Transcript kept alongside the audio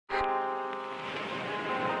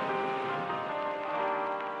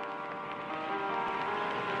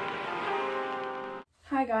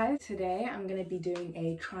Hi guys, today I'm going to be doing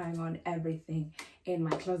a trying on everything in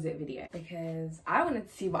my closet video because I wanted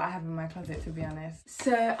to see what I have in my closet, to be honest.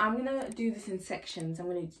 So I'm going to do this in sections. I'm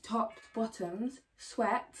going to do tops, bottoms,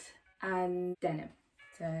 sweats and denim.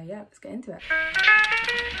 So yeah, let's get into it.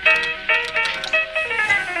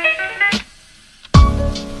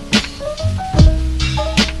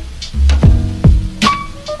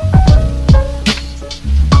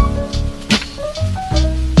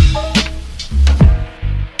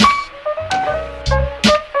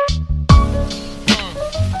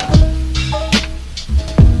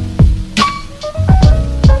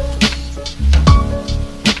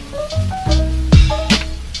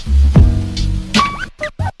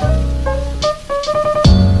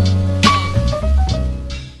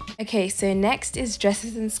 Okay, so next is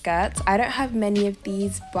dresses and skirts. I don't have many of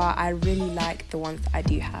these, but I really like the ones that I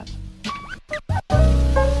do have.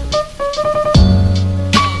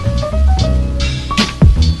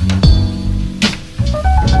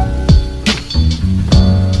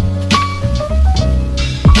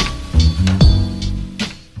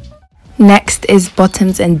 Next is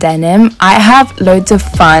bottoms and denim. I have loads of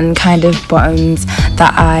fun kind of bottoms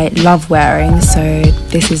that I love wearing, so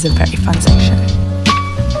this is a very fun section.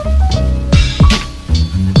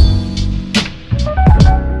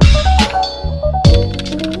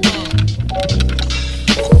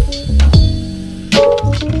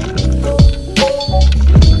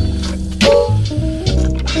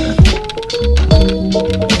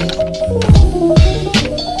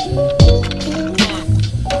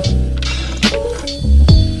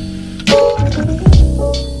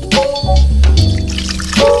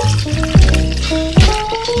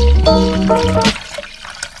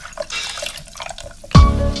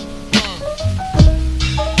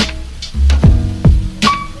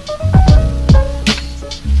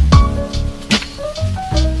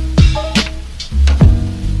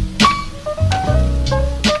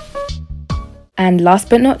 And last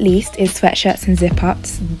but not least is sweatshirts and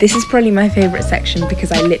zip-ups. This is probably my favourite section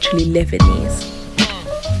because I literally live in these.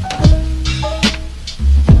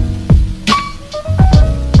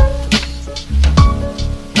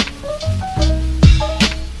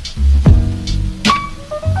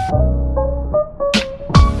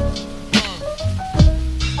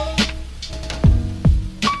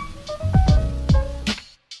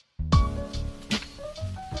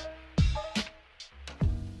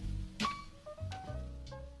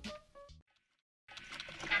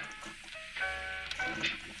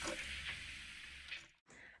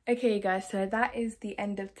 Okay guys, so that is the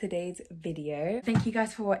end of today's video. Thank you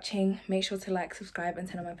guys for watching. Make sure to like, subscribe and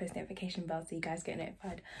turn on my post notification bell so you guys get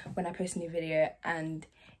notified when I post a new video. And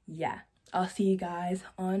yeah, I'll see you guys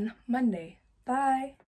on Monday. Bye.